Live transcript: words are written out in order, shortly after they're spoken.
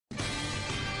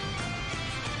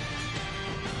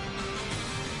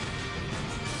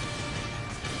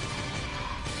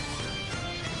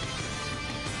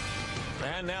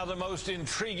And now the most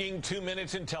intriguing 2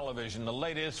 minutes in television, the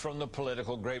latest from the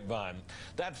political grapevine.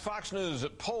 That Fox News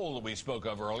poll that we spoke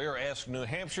of earlier asked New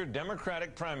Hampshire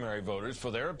Democratic primary voters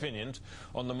for their opinions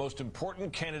on the most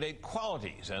important candidate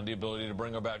qualities, and the ability to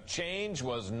bring about change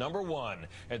was #1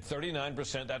 at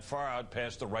 39%. That far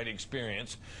outpaced the right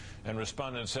experience. And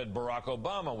respondents said Barack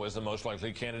Obama was the most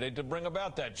likely candidate to bring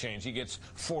about that change. He gets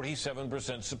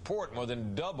 47% support, more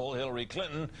than double Hillary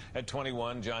Clinton at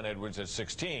 21, John Edwards at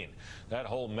 16. That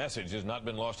whole message has not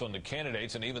been lost on the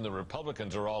candidates, and even the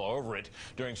Republicans are all over it.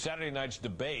 During Saturday night's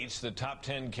debates, the top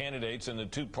 10 candidates in the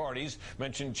two parties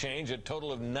mentioned change a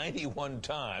total of 91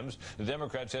 times. The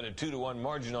Democrats had a 2-to-1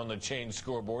 margin on the change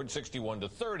scoreboard,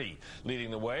 61-30.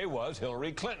 Leading the way was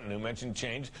Hillary Clinton, who mentioned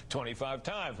change 25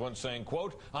 times, once saying,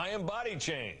 quote, "I embody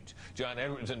change." John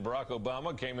Edwards and Barack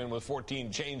Obama came in with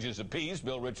 14 changes apiece.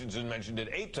 Bill Richardson mentioned it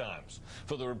 8 times.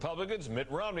 For the Republicans,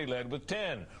 Mitt Romney led with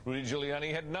 10. Rudy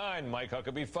Giuliani had 9. Mike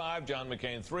Huckabee 5. John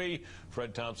McCain 3.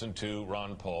 Fred Thompson 2.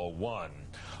 Ron Paul 1.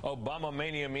 Obama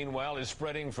mania, meanwhile, is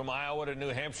spreading from Iowa to New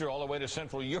Hampshire all the way to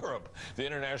Central Europe. The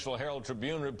International Herald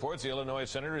Tribune reports the Illinois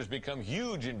senator has become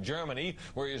huge in Germany,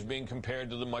 where he is being compared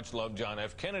to the much-loved John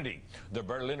F. Kennedy. The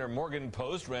Berliner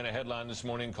Morgenpost ran a headline this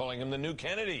morning calling him the new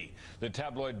Kennedy. The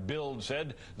tabloid Bild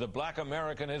said the black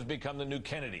American has become the new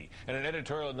Kennedy. And an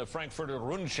editorial in the Frankfurter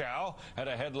Rundschau had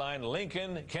a headline,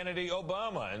 Lincoln, Kennedy,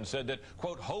 Obama, and said that,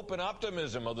 quote, hope and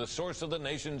optimism are the source of the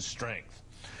nation's strength.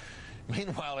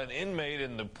 Meanwhile, an inmate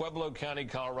in the Pueblo County,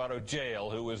 Colorado jail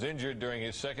who was injured during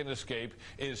his second escape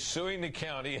is suing the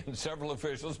county and several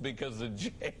officials because the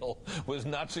jail was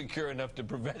not secure enough to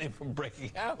prevent him from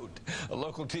breaking out. A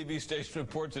local TV station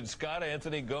reports that Scott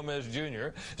Anthony Gomez Jr.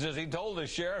 says he told the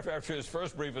sheriff after his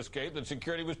first brief escape that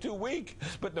security was too weak,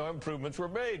 but no improvements were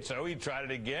made. So he tried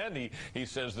it again. He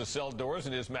says the cell doors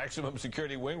in his maximum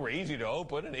security wing were easy to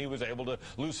open, and he was able to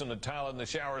loosen the tile in the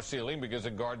shower ceiling because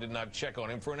the guard did not check on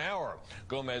him for an hour.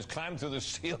 Gomez climbed through the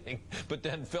ceiling, but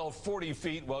then fell 40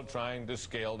 feet while trying to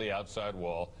scale the outside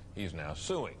wall. He's now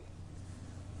suing.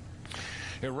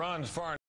 Iran's foreign